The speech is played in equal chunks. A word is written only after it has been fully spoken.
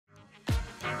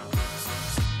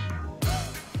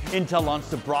Intel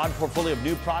launched a broad portfolio of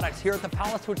new products here at the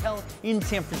Palace Hotel in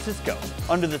San Francisco.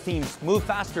 Under the themes Move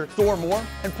Faster, Store More,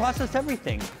 and Process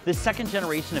Everything, the second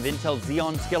generation of Intel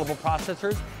Xeon scalable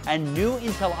processors and new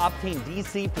Intel Optane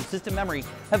DC persistent memory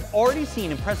have already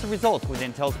seen impressive results with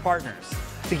Intel's partners.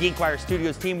 The GeekWire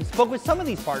Studios team spoke with some of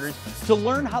these partners to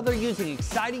learn how they're using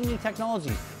exciting new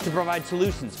technologies to provide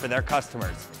solutions for their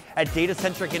customers. At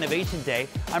Data-Centric Innovation Day,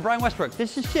 I'm Brian Westbrook.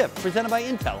 This is Shift, presented by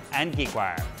Intel and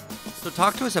GeekWire. So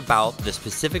talk to us about the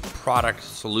specific product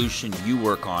solution you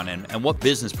work on and what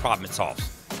business problem it solves.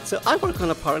 So I work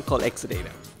on a product called Exadata.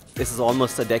 This is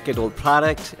almost a decade-old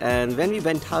product, and when we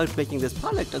went out making this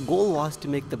product, our goal was to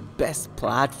make the best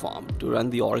platform to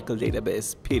run the Oracle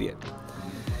database, period.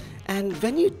 And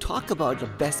when you talk about the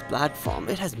best platform,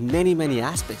 it has many, many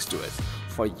aspects to it.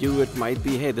 For you, it might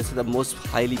be, hey, this is the most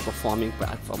highly performing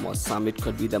platform, or some it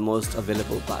could be the most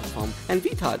available platform. And we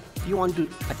thought you want to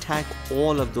attack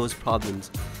all of those problems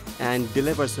and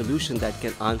deliver a solution that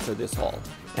can answer this all.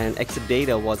 And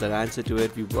Exadata was an answer to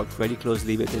it. We worked very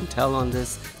closely with Intel on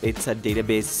this. It's a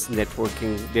database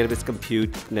networking, database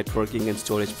compute, networking, and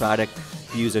storage product.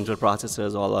 We use Intel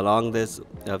processors all along this.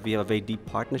 We have a very deep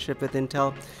partnership with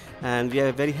Intel, and we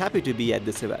are very happy to be at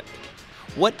this event.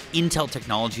 What Intel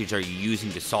technologies are you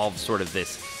using to solve sort of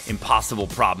this impossible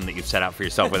problem that you've set out for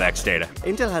yourself with Exadata?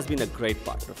 Intel has been a great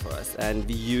partner for us, and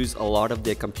we use a lot of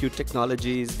their compute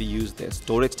technologies, we use their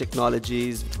storage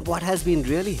technologies. What has been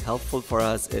really helpful for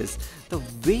us is the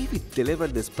way we deliver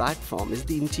this platform is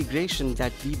the integration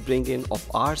that we bring in of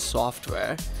our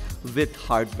software with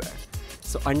hardware.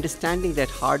 So understanding that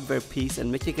hardware piece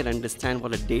and making it understand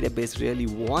what a database really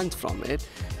wants from it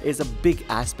is a big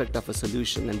aspect of a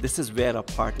solution, and this is where our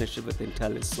partnership with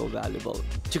Intel is so valuable.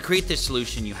 To create this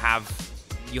solution, you have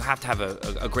to have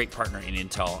a great partner in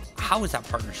Intel. How is that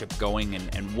partnership going,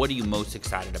 and what are you most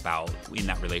excited about in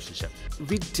that relationship?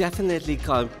 We definitely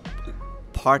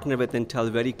partner with Intel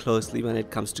very closely when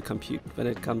it comes to compute, when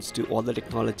it comes to all the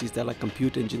technologies that our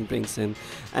compute engine brings in,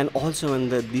 and also when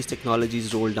these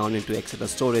technologies roll down into Exadata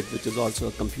storage, which is also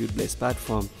a compute-based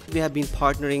platform. We have been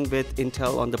partnering with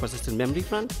Intel on the persistent memory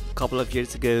front. A couple of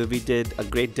years ago, we did a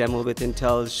great demo with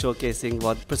Intel showcasing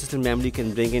what persistent memory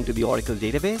can bring into the Oracle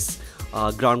database.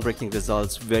 Groundbreaking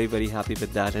results, very, very happy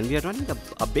with that. And we are running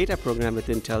a beta program with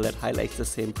Intel that highlights the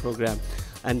same program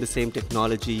and the same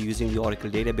technology using the Oracle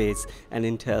database and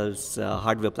Intel's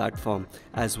hardware platform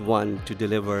as one to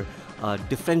deliver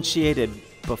differentiated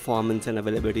performance and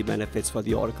availability benefits for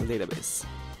the Oracle database.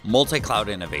 MultiCloud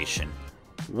Innovation.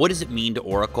 What does it mean to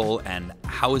Oracle, and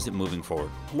how is it moving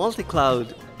forward?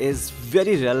 Multi-cloud is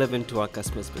very relevant to our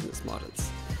customers' business models.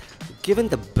 Given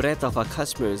the breadth of our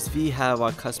customers, we have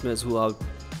our customers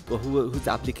whose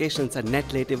applications are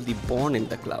net natively born in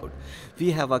the cloud. We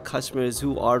have our customers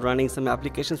who are running some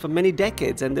applications for many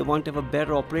decades, and they want to have a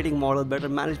better operating model, better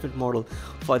management model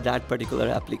for that particular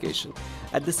application.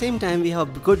 At the same time, we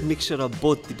have a good mixture of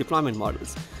both the deployment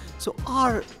models. So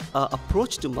our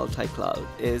approach to multi-cloud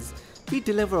is we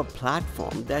deliver a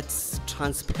platform that's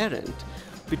transparent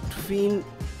between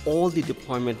all the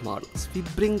deployment models. We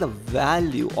bring the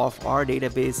value of our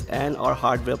database and our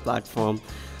hardware platform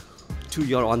to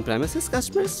your on-premises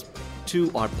customers,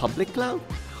 to our public cloud,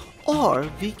 or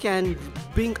we can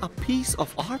bring a piece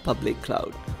of our public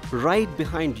cloud right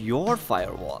behind your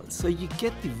firewall. So you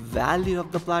get the value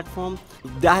of the platform.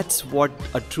 That's what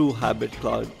a true hybrid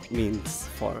cloud means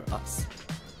for us.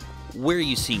 Where are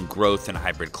you seeing growth in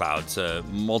hybrid clouds?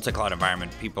 Multi-cloud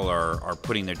environment, people are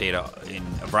putting their data in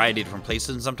a variety of different places,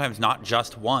 and sometimes not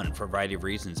just one for a variety of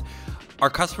reasons. Are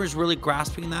customers really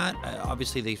grasping that?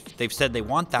 Obviously, they've said they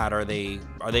want that. Are they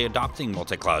adopting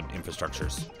multi-cloud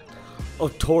infrastructures? Oh,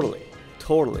 totally.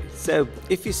 So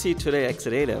if you see today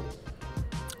Exadata,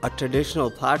 a traditional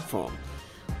platform,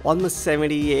 almost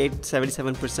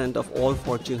 77% of all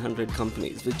Fortune 100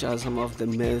 companies, which are some of the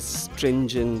most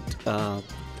stringent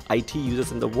IT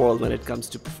users in the world when it comes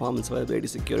to performance, availability,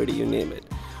 security, you name it,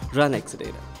 run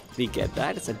Exadata. We get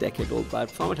that. It's a decade-old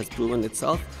platform. It has proven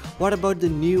itself. What about the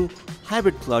new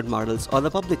hybrid cloud models or the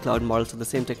public cloud models of the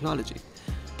same technology?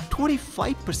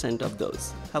 25% of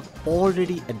those have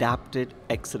already adapted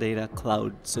Exadata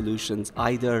cloud solutions,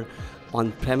 either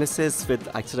on premises with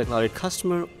Exadata Cloud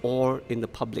Customer or in the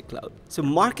public cloud. So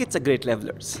markets are great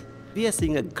levelers. We are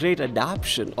seeing a great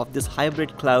adoption of this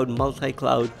hybrid cloud,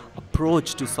 multi-cloud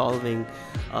approach to solving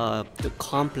the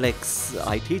complex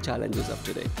IT challenges of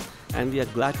today. And we are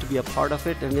glad to be a part of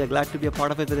it, and we are glad to be a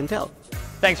part of it with Intel.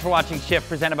 Thanks for watching Shift,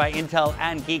 presented by Intel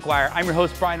and GeekWire. I'm your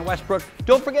host, Brian Westbrook.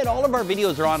 Don't forget, all of our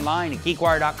videos are online at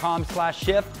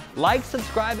geekwire.com/shift. Like,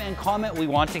 subscribe, and comment. We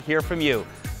want to hear from you.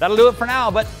 That'll do it for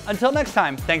now, but until next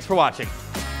time, thanks for watching.